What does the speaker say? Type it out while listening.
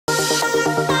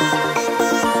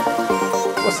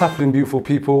happening, beautiful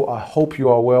people? I hope you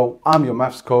are well. I'm your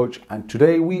maths coach, and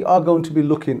today we are going to be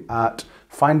looking at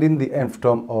finding the nth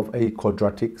term of a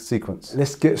quadratic sequence.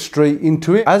 Let's get straight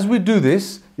into it. As we do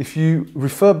this, if you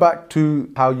refer back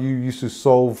to how you used to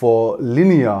solve for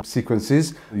linear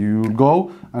sequences, you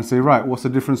go and say, right, what's the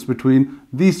difference between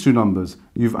these two numbers?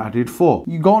 You've added 4.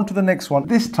 You go on to the next one.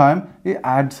 This time it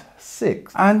adds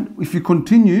 6. And if you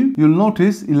continue, you'll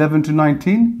notice 11 to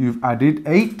 19, you've added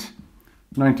 8.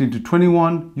 19 to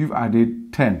 21, you've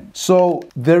added 10. So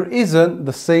there isn't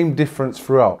the same difference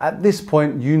throughout. At this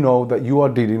point, you know that you are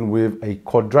dealing with a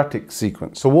quadratic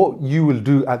sequence. So what you will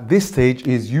do at this stage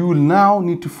is you will now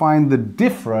need to find the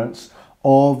difference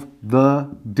of the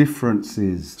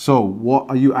differences. So what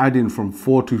are you adding from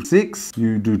 4 to 6?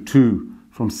 You do 2.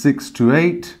 From 6 to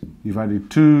 8, you've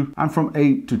added 2. And from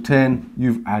 8 to 10,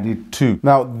 you've added 2.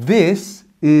 Now this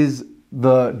is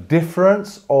the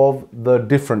difference of the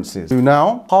differences. So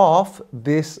now half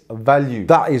this value,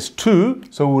 that is 2,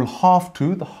 so we'll half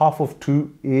 2. The half of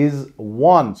 2 is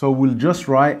 1, so we'll just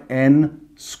write n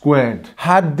squared.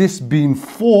 Had this been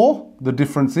 4, the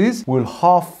difference is, we'll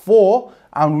half 4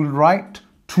 and we'll write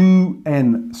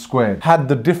 2n squared. Had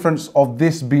the difference of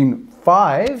this been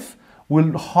 5,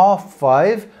 we'll half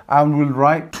 5 and we'll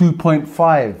write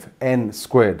 2.5 n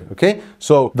squared. Okay,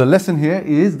 so the lesson here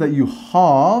is that you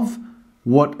halve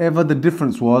whatever the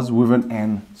difference was with an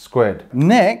n squared.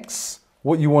 Next,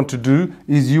 what you want to do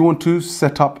is you want to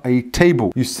set up a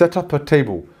table. You set up a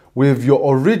table with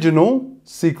your original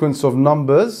sequence of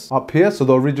numbers up here. So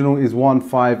the original is 1,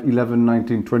 5, 11,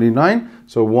 19, 29.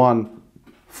 So 1,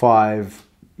 5,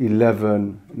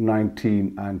 11,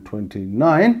 19, and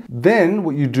 29. Then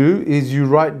what you do is you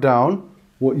write down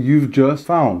what you've just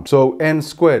found. So n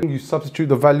squared, you substitute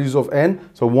the values of n.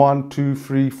 So 1, 2,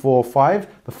 3, 4, 5,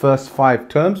 the first 5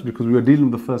 terms, because we are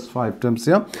dealing with the first 5 terms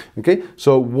here. Okay,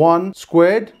 so 1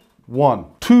 squared, 1.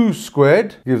 2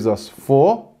 squared gives us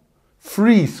 4.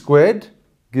 3 squared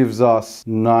gives us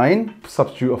 9.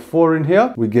 Substitute a 4 in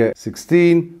here, we get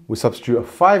 16. We substitute a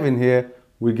 5 in here,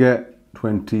 we get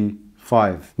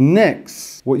 25.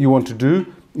 Next, what you want to do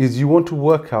is you want to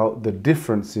work out the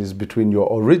differences between your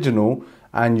original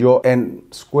and your n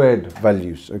squared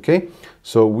values. Okay,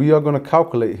 so we are going to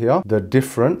calculate here the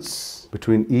difference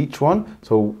between each one.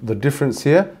 So the difference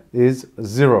here is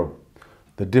 0.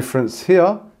 The difference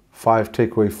here, 5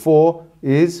 take away 4,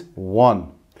 is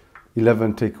 1.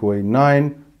 11 take away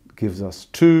 9 gives us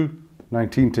 2.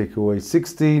 19 take away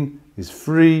 16 is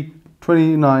 3.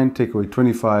 29 take away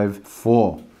 25,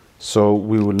 4. So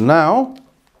we will now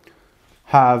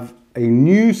have a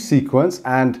new sequence,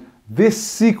 and this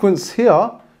sequence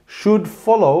here should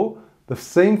follow the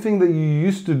same thing that you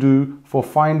used to do for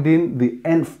finding the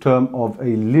nth term of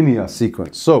a linear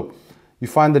sequence. So you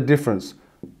find the difference.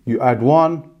 You add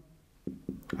 1,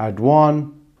 add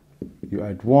 1, you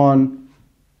add 1,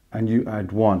 and you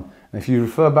add 1. And if you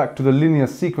refer back to the linear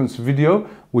sequence video,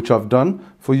 which I've done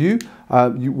for you,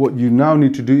 what you now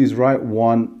need to do is write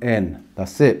 1n.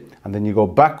 That's it. And then you go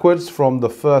backwards from the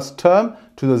first term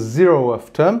to the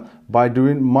 0th term by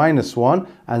doing -1,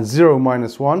 and 0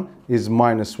 minus 1 is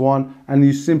 -1, and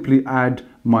you simply add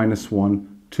 -1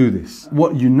 to this.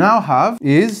 What you now have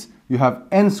is you have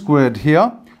n squared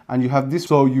here, and you have this,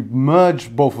 so you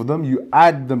merge both of them, you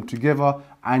add them together,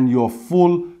 and your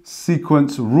full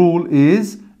sequence rule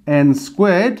is n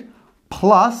squared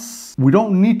plus, we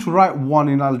don't need to write 1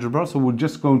 in algebra, so we're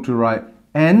just going to write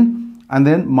n and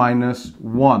then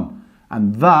 -1,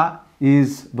 and that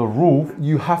is the rule.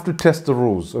 You have to test the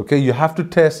rules, okay? You have to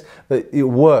test that it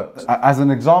works. As an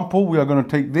example, we are going to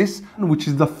take this, which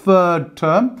is the third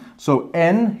term. So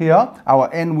n here, our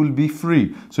n will be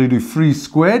 3. So you do 3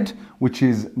 squared, which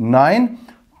is 9,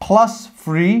 plus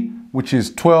 3, which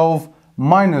is 12,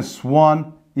 minus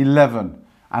 1, 11.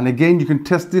 And again, you can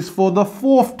test this for the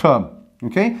fourth term,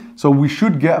 okay? So we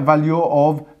should get a value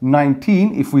of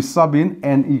 19 if we sub in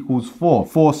n equals 4.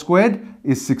 4 squared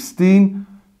is 16,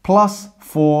 plus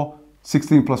 4,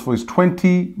 16 plus 4 is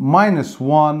 20, minus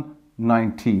 1,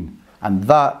 19. And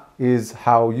that is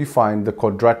how you find the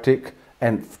quadratic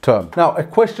nth term. Now, a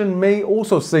question may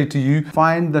also say to you,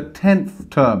 find the 10th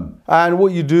term. And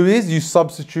what you do is you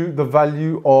substitute the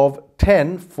value of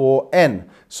 10 for n.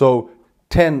 So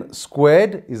 10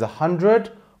 squared is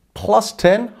 100, plus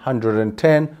 10,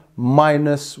 110,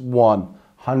 minus 1,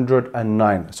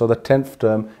 109. So the 10th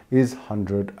term is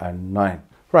 109.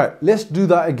 Right, let's do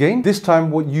that again. This time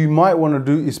what you might want to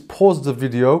do is pause the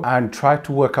video and try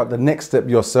to work out the next step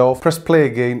yourself. Press play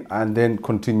again and then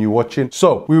continue watching.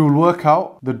 So we will work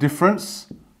out the difference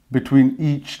between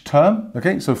each term.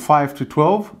 Okay, so 5 to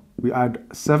 12, we add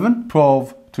 7.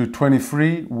 12 to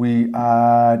 23, we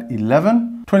add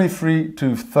 11. 23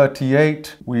 to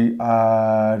 38, we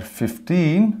add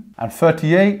 15. And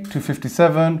 38 to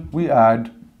 57, we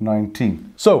add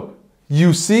 19. So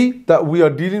you see that we are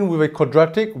dealing with a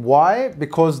quadratic. Why?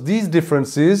 Because these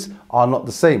differences are not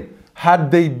the same.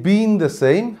 Had they been the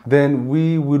same, then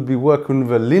we would be working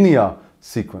with a linear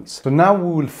sequence. So now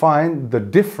we will find the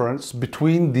difference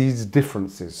between these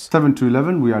differences. 7 to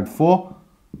 11, we add 4.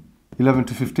 11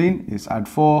 to 15 is add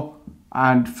 4.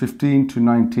 And 15 to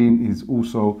 19 is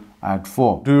also add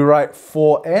 4. Do we write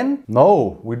 4n?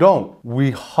 No, we don't.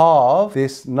 We halve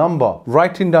this number.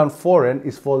 Writing down 4n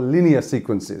is for linear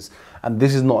sequences, and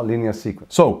this is not a linear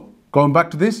sequence. So going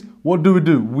back to this, what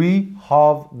do? We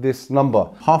halve this number.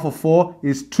 Half of 4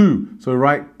 is 2. So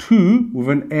write 2 with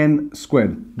an n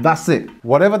squared. That's it.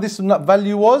 Whatever this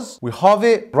value was, we halve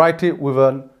it, write it with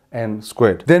an n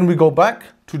squared. Then we go back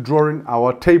to drawing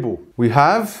our table. We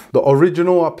have the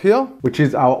original up here, which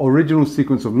is our original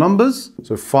sequence of numbers.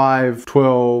 So 5,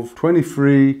 12,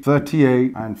 23,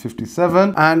 38, and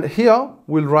 57. And here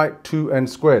we'll write 2n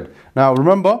squared. Now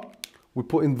remember, we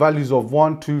put in values of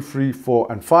 1, 2, 3, 4,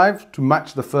 and 5 to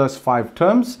match the first 5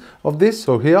 terms of this.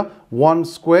 So here, 1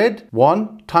 squared,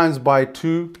 1 times by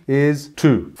 2 is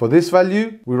 2. For this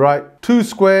value, we write 2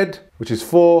 squared, which is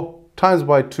 4, times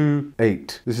by 2,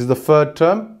 8. This is the third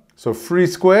term. So 3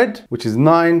 squared, which is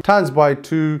 9, times by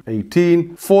 2,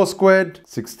 18. 4 squared,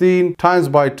 16, times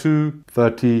by 2,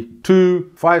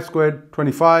 32. 5 squared,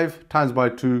 25, times by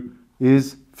 2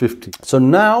 is 50. So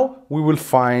now we will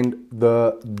find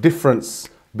the difference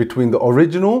between the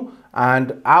original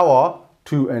and our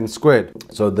 2n squared.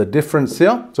 So the difference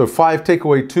here, so 5 take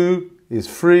away 2 is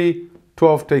 3,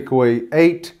 12 take away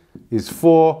 8 is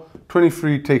 4,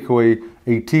 23 take away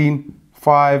 18,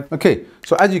 5. Okay,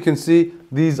 so as you can see,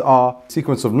 these are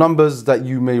sequence of numbers that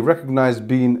you may recognize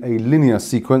being a linear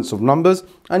sequence of numbers,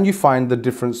 and you find the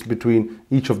difference between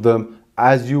each of them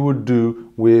as you would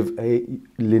do with a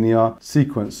linear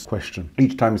sequence question.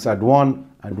 Each time it's add 1,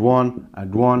 add 1,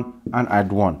 add 1, and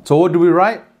add 1. So what do we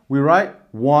write? We write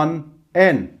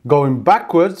 1n. Going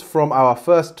backwards from our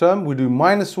first term, we do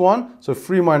minus 1. So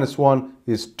 3 minus 1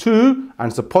 is 2, and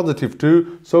it's a positive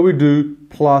 2. So we do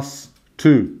plus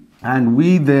 2. And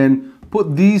we then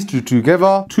put these two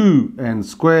together, 2n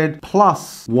squared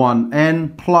plus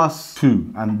 1n plus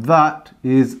 2. And that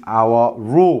is our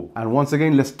rule. And once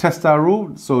again, let's test our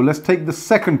rule. So let's take the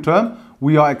second term.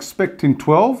 We are expecting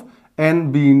 12,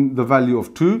 n being the value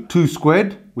of 2. 2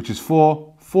 squared, which is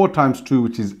 4. 4 times 2,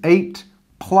 which is 8,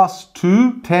 plus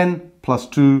 2. 10 plus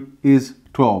 2 is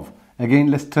 12.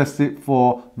 Again, let's test it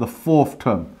for the fourth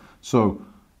term. So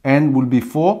n will be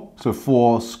 4. So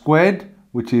 4 squared,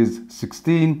 which is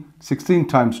 16. 16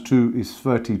 times 2 is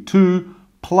 32,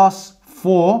 plus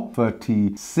 4,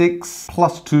 36,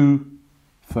 plus 2,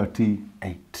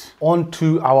 38. On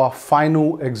to our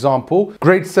final example.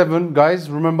 Grade 7,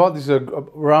 guys, remember this is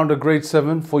around a grade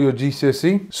 7 for your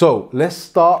GCSE. So let's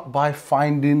start by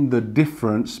finding the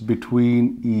difference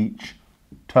between each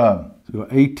term. So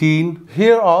 18.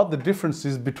 Here are the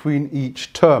differences between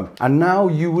each term. And now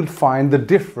you will find the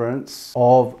difference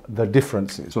of the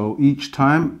differences. So each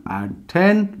time add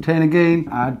 10, 10 again,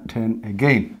 add 10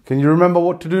 again. Can you remember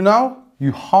what to do now?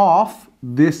 You half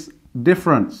this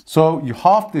difference. So you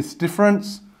half this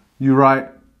difference, you write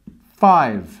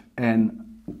 5n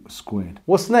squared.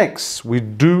 What's next? We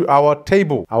do our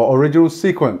table, our original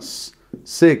sequence.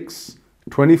 6,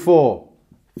 24,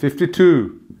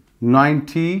 52,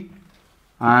 90,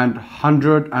 and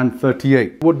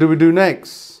 138. What do we do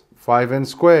next? 5n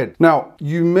squared. Now,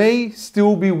 you may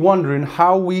still be wondering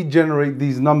how we generate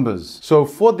these numbers. So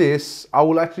for this, I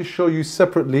will actually show you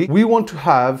separately. We want to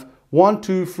have 1,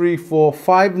 2, 3, 4,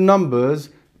 5 numbers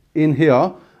in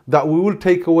here that we will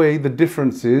take away the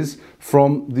differences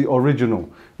from the original.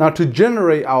 Now, to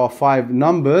generate our 5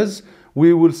 numbers,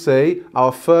 we will say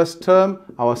our first term,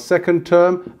 our second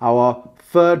term, our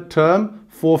third term,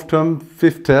 fourth term,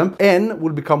 fifth term. N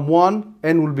will become 1,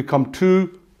 n will become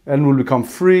 2, n will become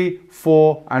 3,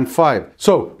 4, and 5.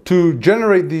 So to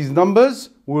generate these numbers,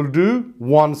 we'll do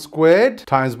 1 squared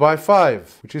times by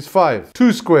 5, which is 5.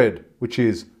 2 squared, which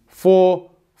is 4.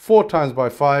 4 times by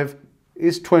 5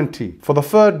 is 20. For the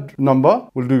third number,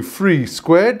 we'll do 3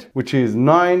 squared, which is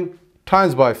 9,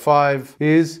 times by 5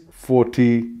 is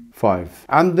 45.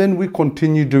 And then we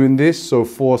continue doing this. So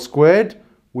 4 squared,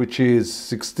 which is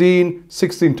 16,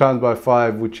 16 times by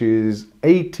 5, which is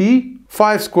 80.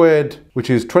 5 squared, which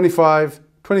is 25,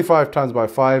 25 times by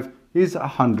 5 is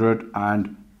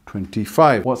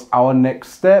 125. What's our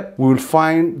next step? We will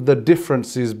find the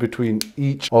differences between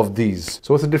each of these.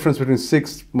 So what's the difference between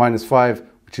 6 minus 5,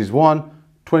 which is 1,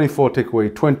 24 take away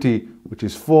 20, which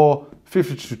is 4.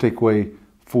 52 take away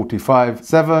 45,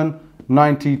 7.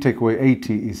 90 take away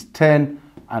 80 is 10.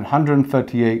 And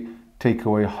 138 take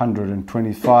away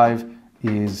 125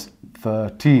 is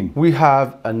 13. We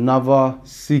have another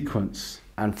sequence.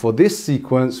 And for this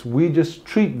sequence, we just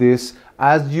treat this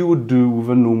as you would do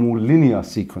with a normal linear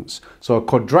sequence. So a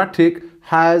quadratic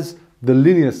has the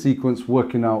linear sequence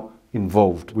working out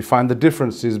involved. We find the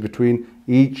differences between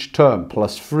each term.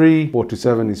 Plus 3,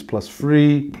 47 is plus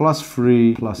 3, plus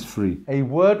 3, plus 3. A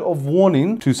word of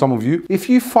warning to some of you, if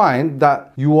you find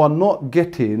that you are not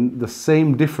getting the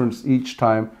same difference each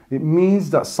time, it means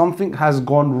that something has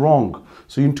gone wrong.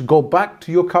 So you need to go back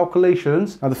to your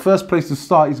calculations. Now the first place to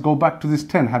start is go back to this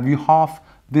 10. Have you halved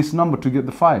this number to get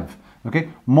the 5? Okay,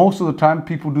 most of the time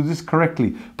people do this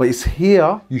correctly, but it's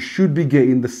here you should be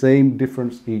getting the same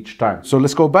difference each time. So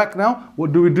let's go back now.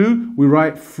 What do? We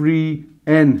write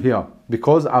 3n here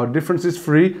because our difference is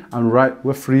 3 and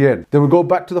we're 3n. Then we go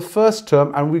back to the first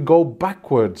term and we go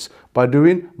backwards by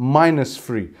doing minus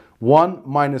 3. 1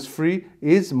 minus 3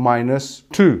 is minus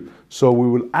 2. So we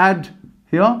will add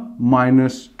here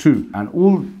minus 2. And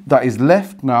all that is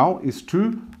left now is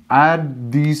to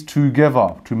add these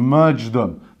together, to merge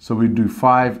them. So we do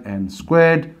 5n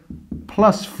squared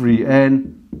plus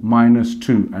 3n minus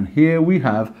 2. And here we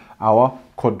have our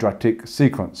quadratic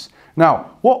sequence.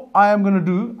 Now, what I am going to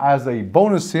do as a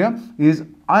bonus here is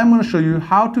I'm going to show you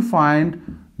how to find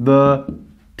the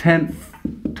 10th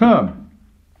term.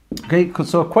 Okay,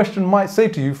 so a question might say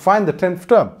to you, find the 10th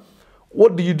term.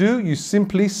 What do? You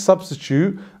simply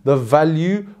substitute the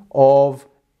value of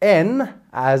n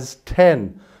as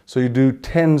 10. So you do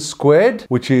 10 squared,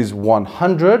 which is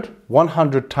 100,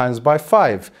 100 times by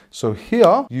 5. So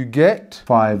here you get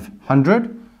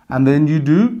 500, and then you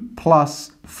do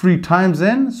plus 3 times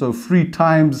n, so 3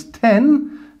 times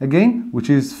 10 again, which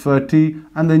is 30,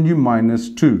 and then you minus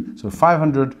 2. So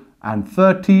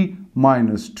 530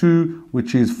 minus 2,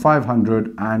 which is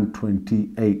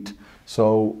 528.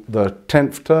 So the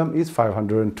 10th term is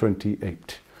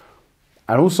 528.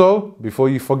 And also, before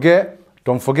you forget,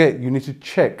 don't forget, you need to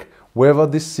check whether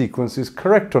this sequence is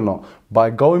correct or not by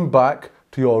going back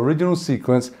to your original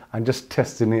sequence and just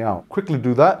testing it out. Quickly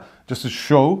do that just to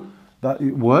show that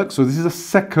it works. So this is a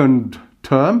second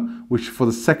term, which for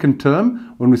the second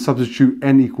term, when we substitute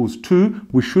n equals 2,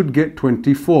 we should get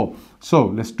 24. So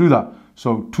let's do that.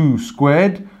 So 2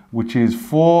 squared, which is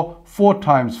 4, 4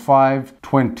 times 5,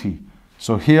 20.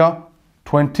 So here,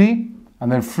 20,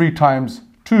 and then 3 times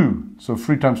 2. So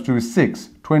 3 times 2 is 6.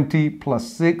 20 plus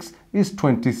 6 is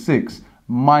 26.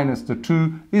 Minus the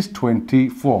 2 is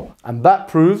 24. And that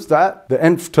proves that the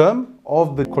nth term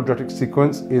of the quadratic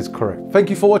sequence is correct. Thank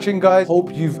you for watching, guys.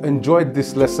 Hope you've enjoyed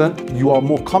this lesson. You are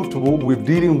more comfortable with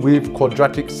dealing with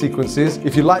quadratic sequences.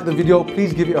 If you like the video,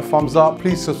 please give it a thumbs up.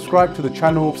 Please subscribe to the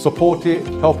channel, support it,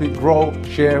 help it grow,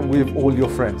 share with all your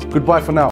friends. Goodbye for now.